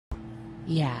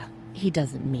Yeah, he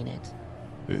doesn't mean it.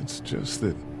 It's just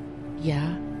that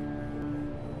Yeah?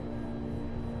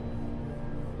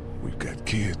 we've got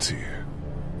kids here.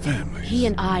 Families. He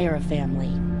and I are a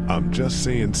family. I'm just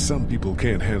saying some people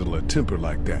can't handle a temper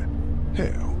like that.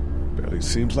 Hell, barely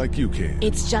seems like you can.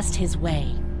 It's just his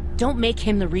way. Don't make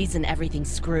him the reason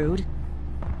everything's screwed.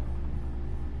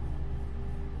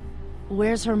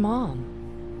 Where's her mom?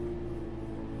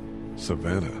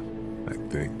 Savannah, I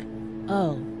think.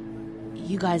 Oh,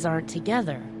 you guys aren't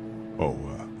together. Oh,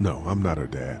 no, I'm not her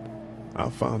dad. I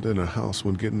found her in a house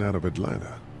when getting out of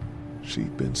Atlanta.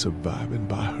 She'd been surviving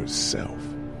by herself.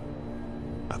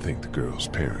 I think the girl's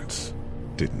parents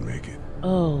didn't make it.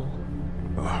 Oh.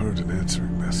 I heard an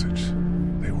answering message.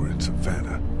 They were in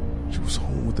Savannah. She was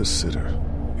home with a sitter.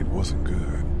 It wasn't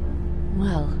good.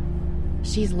 Well,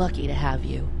 she's lucky to have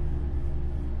you.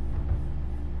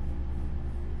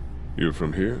 You're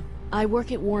from here? I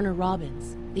work at Warner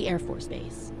Robins, the Air Force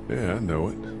Base. Yeah, I know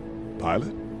it.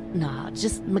 Pilot? Nah,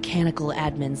 just mechanical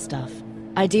admin stuff.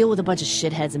 I deal with a bunch of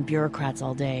shitheads and bureaucrats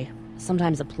all day.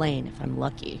 Sometimes a plane, if I'm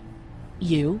lucky.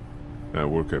 You? I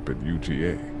work up at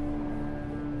UGA.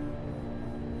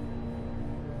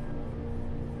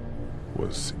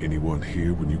 Was anyone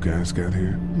here when you guys got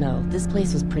here? No, this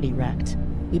place was pretty wrecked.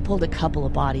 We pulled a couple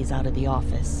of bodies out of the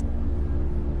office.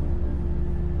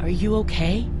 Are you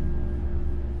okay?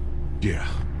 Yeah,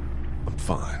 I'm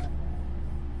fine.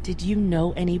 Did you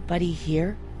know anybody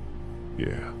here?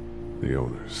 Yeah, the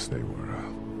owners,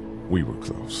 we were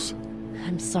close.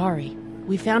 I'm sorry.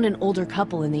 We found an older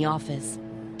couple in the office.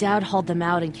 Dad hauled them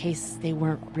out in case they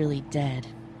weren't really dead.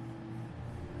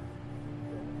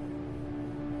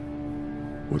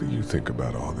 What do you think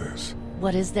about all this?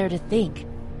 What is there to think?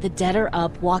 The dead are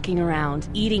up, walking around,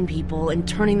 eating people, and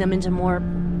turning them into more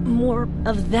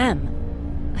of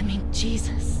them. I mean,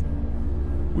 Jesus.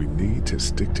 We need to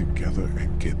stick together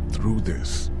and get through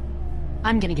this.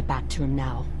 I'm gonna get back to him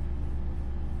now.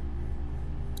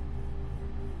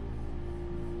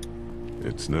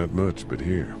 It's not much, but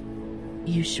here.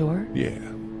 You sure? Yeah,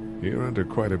 you're under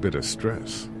quite a bit of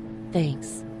stress.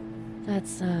 Thanks.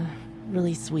 That's,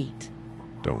 really sweet.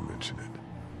 Don't mention it.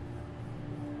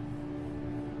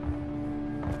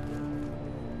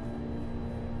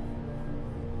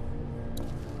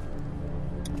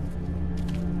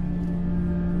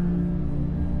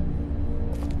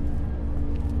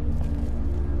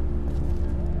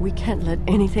 We can't let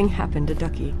anything happen to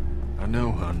Ducky. I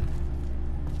know, hon.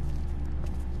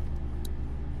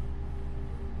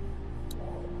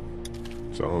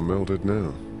 It's all melted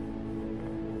now.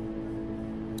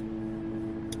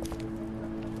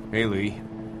 Hey, Lee.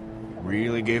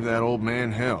 Really gave that old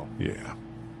man hell. Yeah.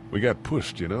 We got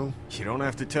pushed, you know? You don't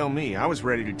have to tell me. I was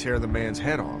ready to tear the man's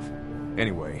head off.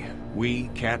 Anyway, we,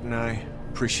 Kat and I,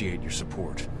 appreciate your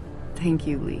support. Thank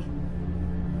you, Lee.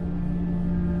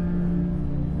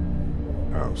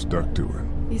 How's Duck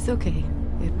doing? He's okay.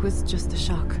 It was just a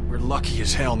shock. We're lucky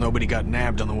as hell nobody got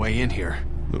nabbed on the way in here.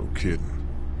 No kidding.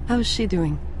 How's she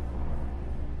doing?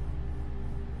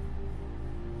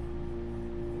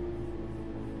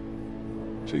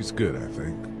 She's good, I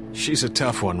think. She's a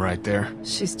tough one right there.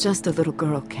 She's just a little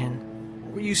girl, Ken.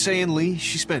 What were you saying, Lee?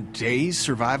 She spent days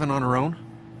surviving on her own?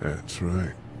 That's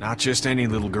right. Not just any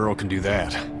little girl can do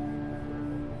that.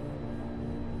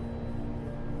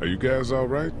 Are you guys all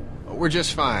right? We're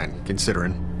just fine,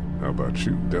 considering. How about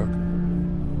you, Duck?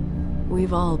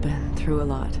 We've all been through a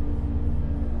lot.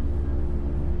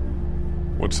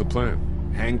 What's the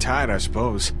plan? Hang tight, I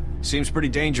suppose. Seems pretty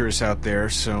dangerous out there,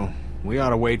 so we ought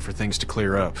to wait for things to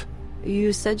clear up.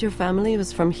 You said your family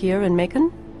was from here in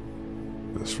Macon?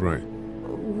 That's right.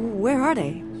 Where are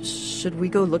they? Should we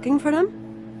go looking for them?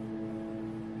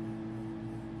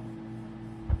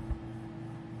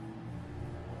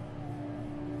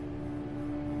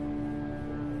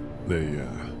 They,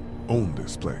 own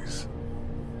this place.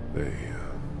 They,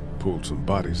 pulled some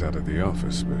bodies out of the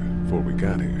office before we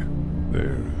got here.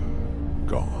 They're,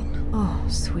 gone. Oh,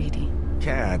 sweetie.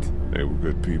 Kat. They were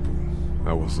good people.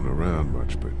 I wasn't around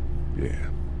much, but yeah,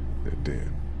 they're dead.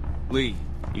 Lee,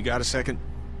 you got a second?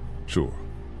 Sure.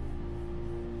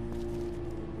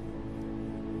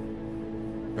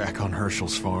 Back on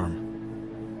Herschel's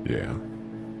farm. Yeah.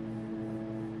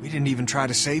 We didn't even try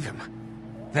to save him.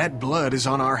 That blood is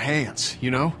on our hands, you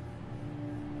know?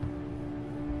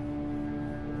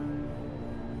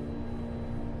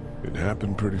 It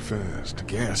happened pretty fast. I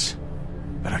guess.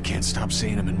 But I can't stop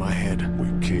seeing him in my head.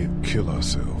 We can't kill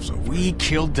ourselves over We it.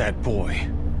 killed that boy.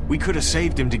 We could have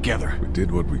saved him together. We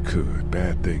did what we could.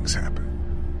 Bad things happen.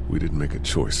 We didn't make a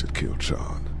choice that killed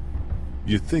Sean.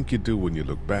 You think you do when you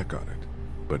look back on it,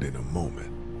 but in a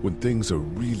moment, When things are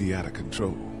really out of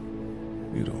control,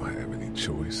 you don't have any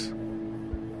choice.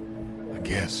 I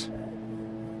guess.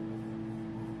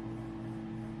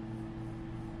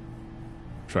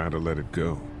 Try to let it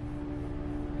go.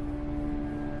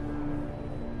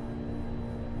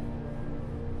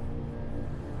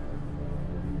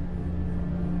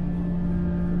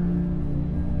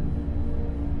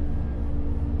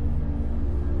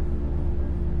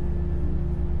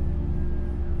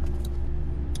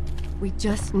 We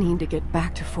just need to get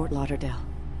back to Fort Lauderdale.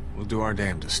 We'll do our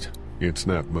damnedest. It's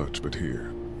not much, but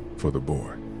here, for the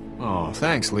boy. Oh,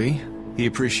 thanks, Lee. He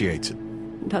appreciates it.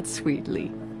 That's sweet,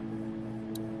 Lee.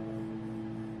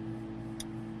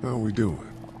 How we doing?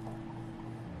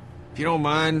 If you don't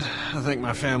mind, I think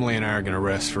my family and I are gonna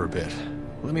rest for a bit.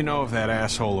 Let me know if that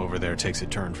asshole over there takes a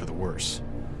turn for the worse.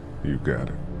 You got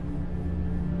it.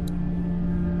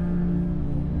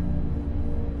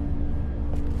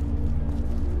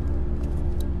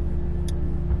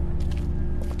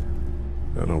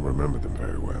 I don't remember them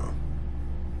very well.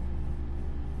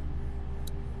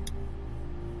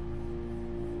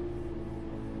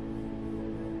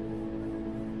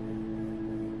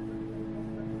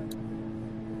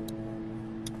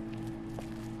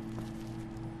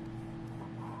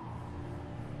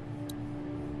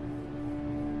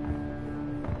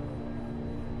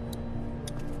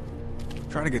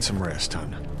 Try to get some rest,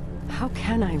 hon. How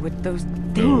can I with those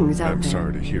things out I'm there?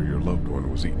 sorry to hear your loved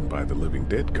one was eaten by the living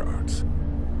dead guards.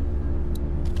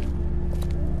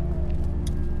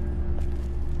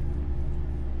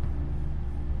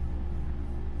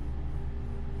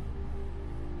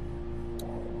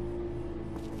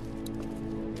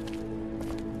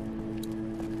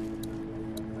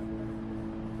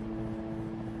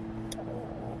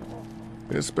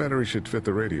 This battery should fit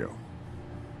the radio.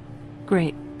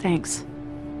 Great, thanks.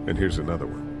 And here's another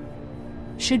one.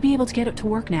 Should be able to get it to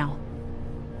work now.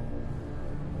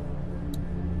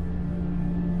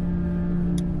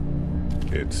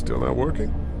 It's still not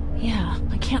working? Yeah,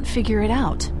 I can't figure it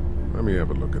out. Let me have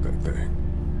a look at that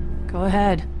thing. Go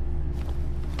ahead.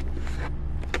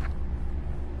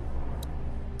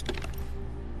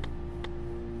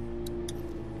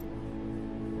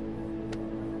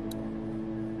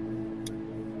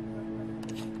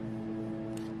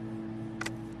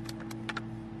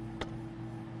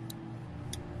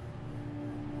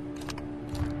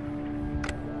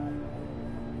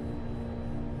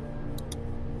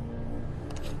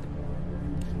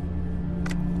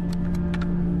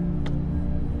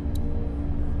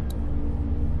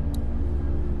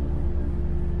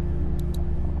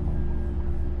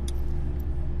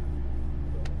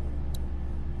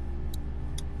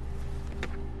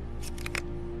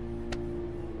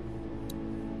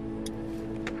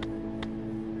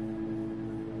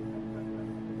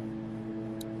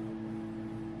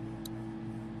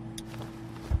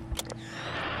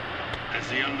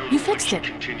 You fixed it.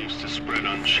 Continues to spread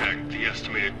unchecked. The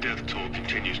estimated death toll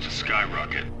continues to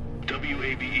skyrocket.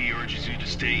 WABE urges you to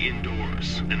stay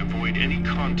indoors and avoid any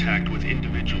contact with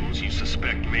individuals you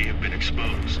suspect may have been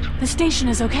exposed. The station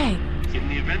is okay. In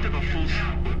the event of a full...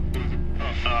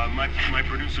 my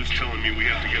producer's telling me we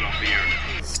have to get off the air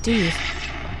now. Steve.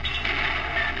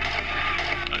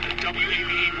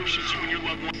 WABE wishes you and your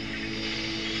loved one...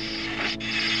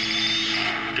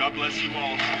 God bless you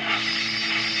all.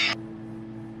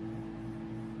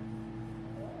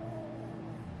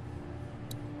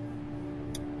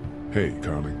 Hey,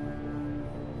 Carly.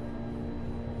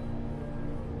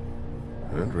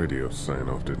 That radio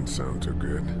sign-off didn't sound too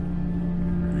good.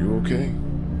 Are you okay?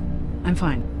 I'm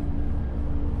fine.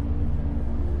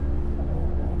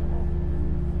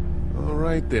 All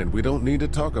right, then. We don't need to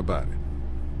talk about it.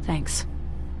 Thanks.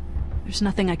 There's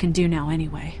nothing I can do now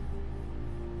anyway.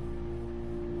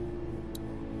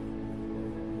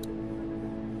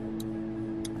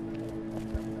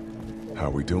 How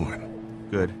we doing?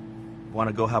 Good. Want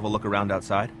to go have a look around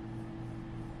outside?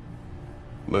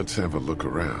 Let's have a look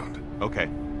around. Okay.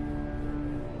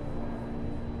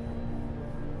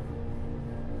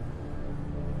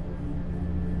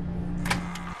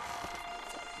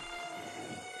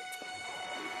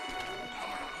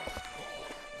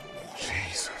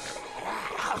 Jesus.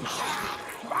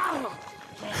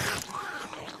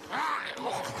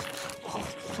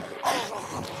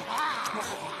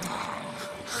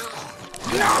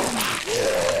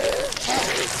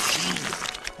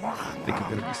 Think you're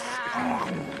gonna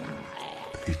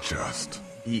They just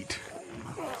eat.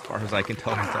 As far as I can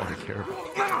tell, that's all they care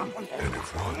about. And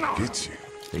if one gets you...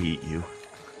 They eat you.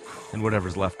 And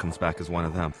whatever's left comes back as one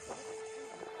of them.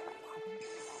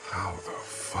 How the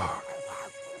fuck?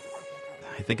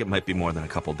 I think it might be more than a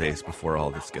couple days before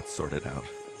all this gets sorted out.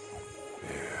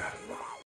 Yeah.